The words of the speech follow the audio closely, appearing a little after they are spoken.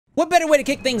What better way to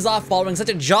kick things off following such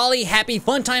a jolly, happy,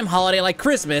 fun time holiday like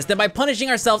Christmas than by punishing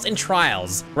ourselves in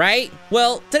trials, right?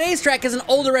 Well, today's track is an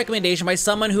older recommendation by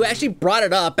someone who actually brought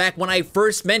it up back when I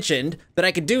first mentioned that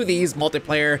I could do these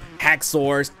multiplayer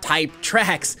hacksaws type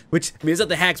tracks, which means that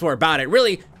the hacks were about it.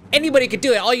 Really, anybody could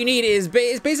do it. All you need is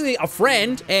basically a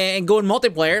friend and go in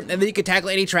multiplayer, and then you can tackle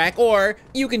any track, or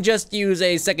you can just use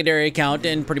a secondary account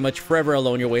and pretty much forever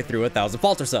alone your way through 1,000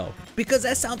 faults or so. Because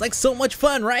that sounds like so much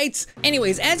fun, right?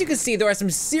 Anyways, as you can see, there are some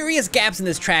serious gaps in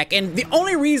this track, and the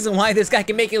only reason why this guy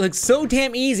can make it look so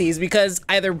damn easy is because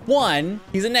either one,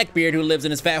 he's a neckbeard who lives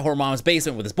in his fat whore mom's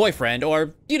basement with his boyfriend,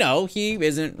 or, you know, he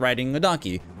isn't riding a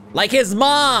donkey. Like his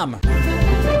mom!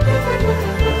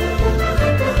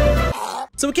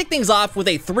 So we kick things off with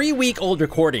a 3-week-old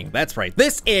recording. That's right.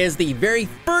 This is the very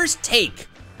first take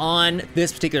on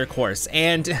this particular course,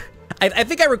 and I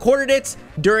think I recorded it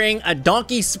during a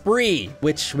donkey spree,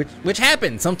 which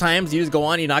happens. Sometimes you just go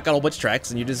on, you knock out a whole bunch of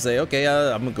tracks, and you just say, okay,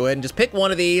 I'm gonna go ahead and just pick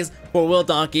one of these for Will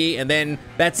Donkey, and then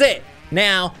that's it.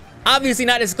 Now, obviously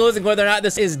not disclosing whether or not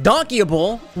this is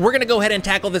donkeyable, we're gonna go ahead and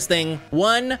tackle this thing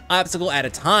one obstacle at a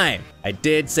time. I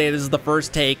did say this is the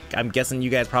first take. I'm guessing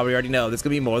you guys probably already know there's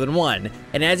gonna be more than one.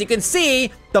 And as you can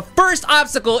see, the first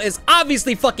obstacle is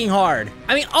obviously fucking hard.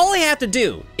 I mean, all I have to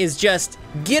do is just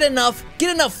get enough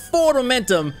forward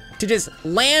momentum to just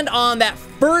land on that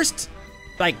first,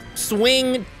 like,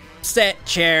 swing set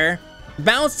chair,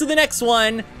 bounce to the next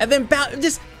one, and then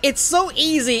bounce. It's so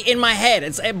easy in my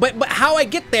head. But how I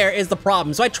get there is the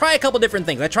problem. So I try a couple different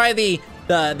things. I try the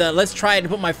let's try to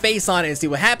put my face on it and see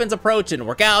what happens approach. Didn't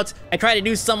work out. I try to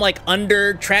do some like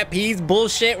under trapeze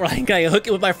bullshit where like I hook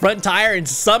it with my front tire and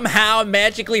somehow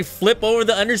magically flip over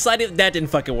the underside. That didn't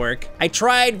fucking work. I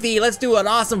tried the let's do an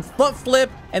awesome front flip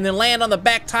and then land on the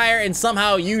back tire and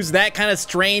somehow use that kind of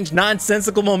strange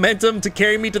nonsensical momentum to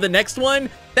carry me to the next one.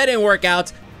 That didn't work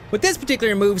out. But this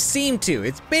particular move seemed to.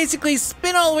 It's basically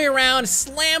spin all the way around,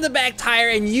 slam the back tire,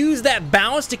 and use that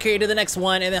bounce to carry to the next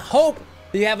one, and then hope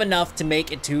that you have enough to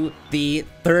make it to the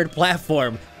third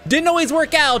platform. Didn't always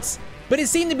work out, but it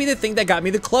seemed to be the thing that got me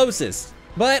the closest.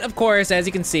 But of course, as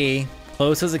you can see,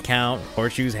 close doesn't count,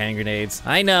 horseshoes, hand grenades.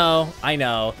 I know.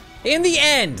 In the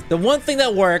end, the one thing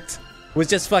that worked was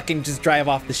just fucking drive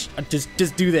off the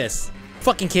just do this.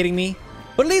 Fucking kidding me?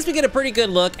 But at least we get a pretty good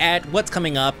look at what's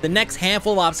coming up. The next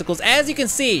handful of obstacles, as you can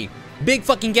see, big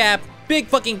fucking gap, big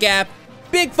fucking gap,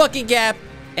 big fucking gap,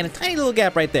 and a tiny little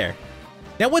gap right there.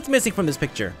 Now what's missing from this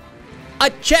picture? A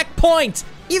checkpoint!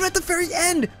 Even at the very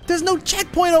end, there's no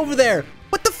checkpoint over there.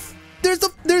 What the f?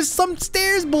 There's some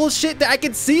stairs bullshit that I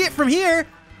can see it from here,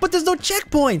 but there's no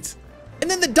checkpoint. And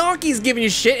then the donkey's giving you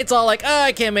shit. It's all like, oh,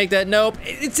 I can't make that. Nope.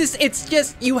 It's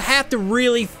just, you have to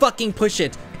really fucking push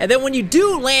it. And then when you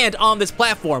do land on this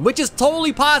platform, which is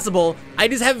totally possible, I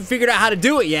just haven't figured out how to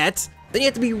do it yet, then you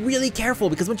have to be really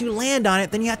careful because once you land on it,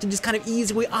 then you have to just kind of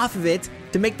ease your way off of it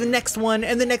to make the next one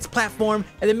and the next platform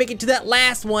and then make it to that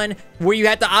last one where you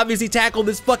have to obviously tackle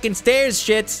this fucking stairs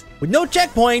shit with no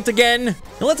checkpoint again.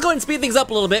 Now let's go ahead and speed things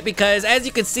up a little bit because as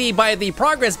you can see by the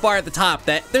progress bar at the top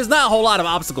that there's not a whole lot of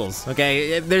obstacles,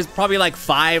 okay? There's probably like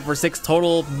 5 or 6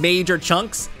 total major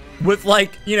chunks with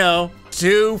like, you know,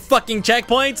 2 fucking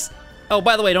checkpoints. Oh,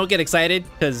 by the way, don't get excited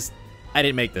because I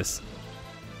didn't make this.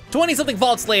 20-something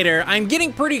faults later, I'm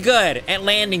getting pretty good at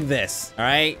landing this, all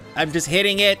right? I'm just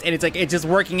hitting it, and it's just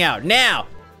working out. Now,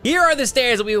 here are the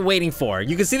stairs that we were waiting for.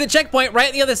 You can see the checkpoint right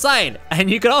on the other side, and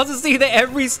you can also see that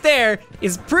every stair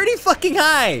is pretty fucking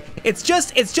high. It's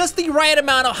just the right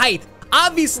amount of height.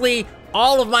 Obviously,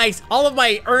 all of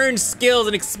my earned skills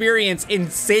and experience in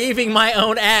saving my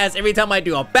own ass every time I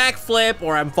do a backflip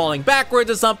or I'm falling backwards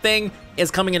or something is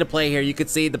coming into play here. You can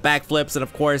see the backflips and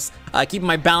of course keeping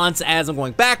my balance as I'm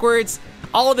going backwards.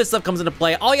 All of this stuff comes into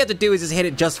play. All you have to do is just hit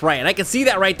it just right, and I can see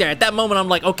that right there. At that moment, I'm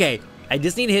like, okay, I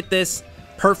just need to hit this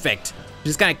perfect.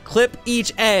 Just kind of clip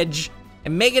each edge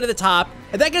and make it to the top,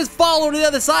 and then I can just follow to the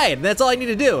other side. And that's all I need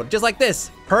to do, just like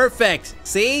this. Perfect.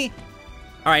 See?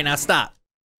 All right, now stop.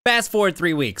 Fast forward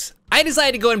 3 weeks. I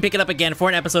decided to go ahead and pick it up again for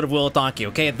an episode of Will Donkey,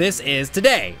 okay? This is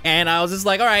today. And I was just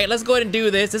like, all right, let's go ahead and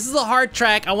do this. This is a hard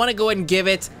track. I want to go ahead and give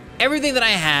it everything that I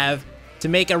have to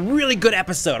make a really good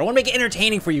episode. I want to make it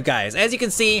entertaining for you guys. As you can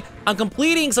see, I'm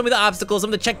completing some of the obstacles,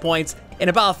 some of the checkpoints in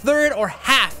about a third or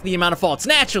half the amount of faults,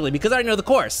 naturally, because I already know the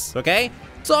course, okay?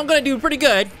 So I'm gonna do pretty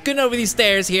good, getting over these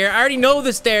stairs here. I already know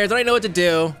the stairs, I already know what to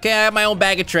do. Okay, I have my own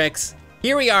bag of tricks.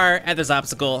 Here we are at this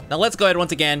obstacle. Now let's go ahead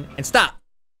once again and stop.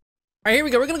 All right, here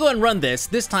we go. We're gonna go ahead and run this.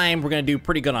 This time, we're gonna do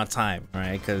pretty good on time, all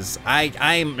right? Because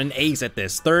I'm an ace at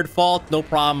this. Third fault, no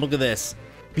problem. Look at this.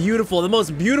 Beautiful, the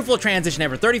most beautiful transition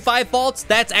ever. 35 faults,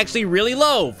 that's actually really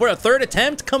low. For a third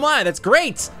attempt, come on, that's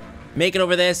great. make it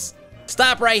over this.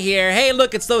 Stop right here. Hey,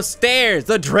 look, it's those stairs,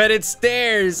 the dreaded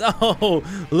stairs. Oh,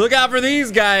 look out for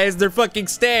these guys. They're fucking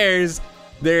stairs.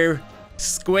 They're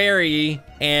squarey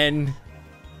and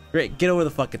great. Get over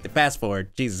the fucking fast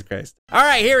forward. Jesus Christ. All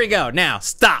right, here we go. Now,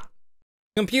 stop.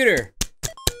 Computer,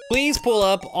 please pull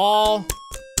up all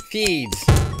feeds.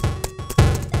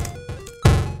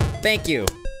 Thank you.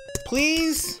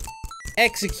 Please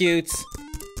execute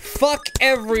fuck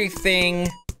everything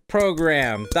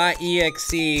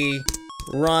program.exe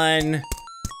run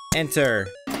enter.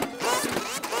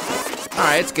 All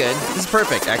right, it's good. This is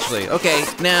perfect, actually. Okay,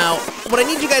 now what I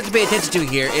need you guys to pay attention to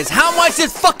here is how much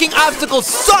this fucking obstacle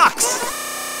sucks.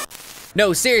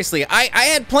 No, seriously, I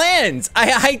had plans.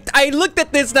 I looked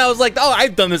at this and I was like, oh,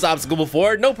 I've done this obstacle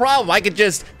before. No problem. I could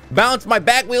just bounce my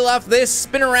back wheel off this,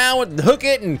 spin around, hook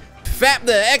it, and fap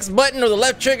the X button or the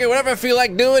left trigger, whatever I feel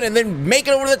like doing, and then make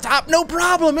it over to the top. No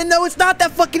problem. And no, it's not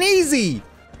that fucking easy.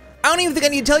 I don't even think I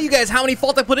need to tell you guys how many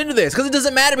fault I put into this, because it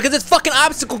doesn't matter, because it's fucking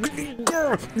obstacle.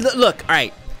 Look, all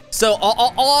right. So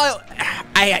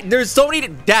there's so many.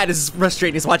 Dad, this is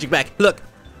frustrating. He's watching back. Look,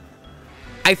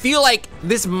 I feel like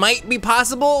this might be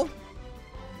possible,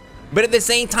 but at the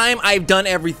same time, I've done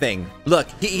everything. Look,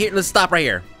 here, let's stop right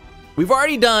here. We've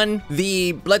already done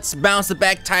the let's bounce the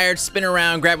back tire, spin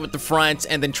around, grab it with the front,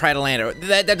 and then try to land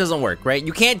it. That doesn't work, right?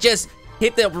 You can't just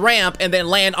hit the ramp and then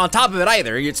land on top of it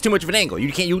either. It's too much of an angle.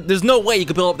 There's no way you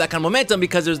can build up that kind of momentum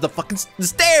because there's the fucking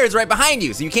stairs right behind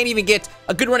you. So you can't even get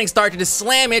a good running start to just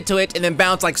slam into it and then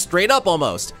bounce like straight up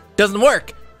almost. Doesn't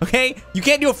work, okay? You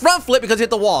can't do a front flip because you hit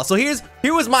the wall. So here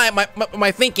was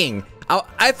my thinking.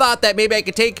 I thought that maybe I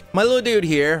could take my little dude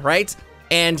here, right?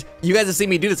 And you guys have seen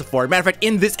me do this before. Matter of fact,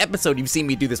 in this episode, you've seen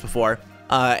me do this before.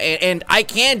 And I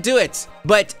can do it,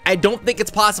 but I don't think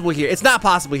it's possible here. It's not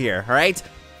possible here, all right?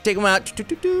 Take him out.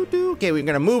 Okay, we're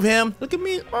gonna move him. Look at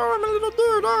me. Oh, I'm a little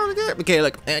dude. Oh, okay,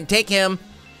 look, and take him,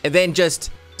 and then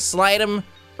just slide him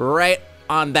right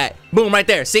on that. Boom, right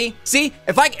there. See?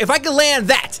 If I can land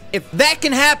that, if that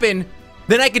can happen,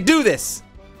 then I could do this.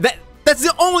 That's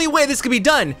the only way this could be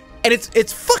done. And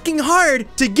it's fucking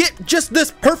hard to get just this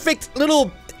perfect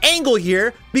little angle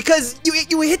here because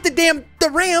you hit the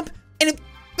ramp and it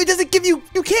doesn't give you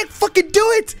can't fucking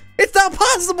do it. It's not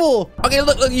possible. Okay,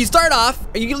 look, you start off,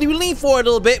 you lean forward a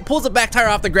little bit, pulls the back tire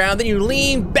off the ground, then you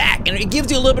lean back and it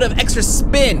gives you a little bit of extra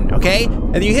spin, okay?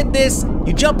 And then you hit this,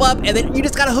 you jump up, and then you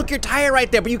just gotta hook your tire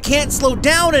right there, but you can't slow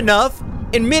down enough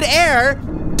in midair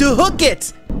to hook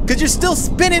it because you're still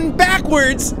spinning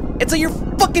backwards. And so you're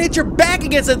fucking hit your back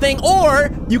against the thing, or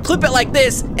you clip it like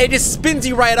this, and it just spins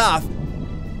you right off.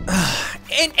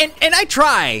 And I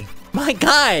try. My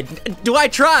God, do I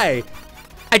try?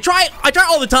 I try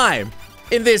all the time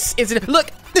in this incident.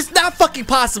 Look, this is not fucking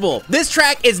possible. This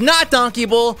track is not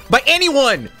donkeyable by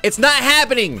anyone. It's not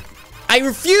happening. I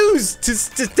refuse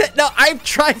to no, I've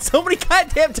tried so many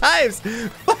goddamn times.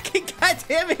 Fucking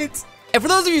goddamn it. And for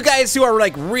those of you guys who are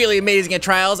like really amazing at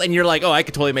trials and you're like, oh, I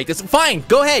could totally make this. Fine,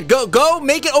 go ahead, go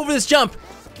make it over this jump.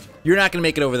 You're not gonna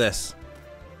make it over this.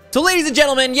 So ladies and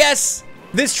gentlemen, yes,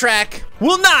 this track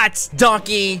will not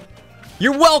donkey.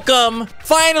 You're welcome,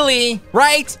 finally,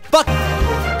 right? Fuck.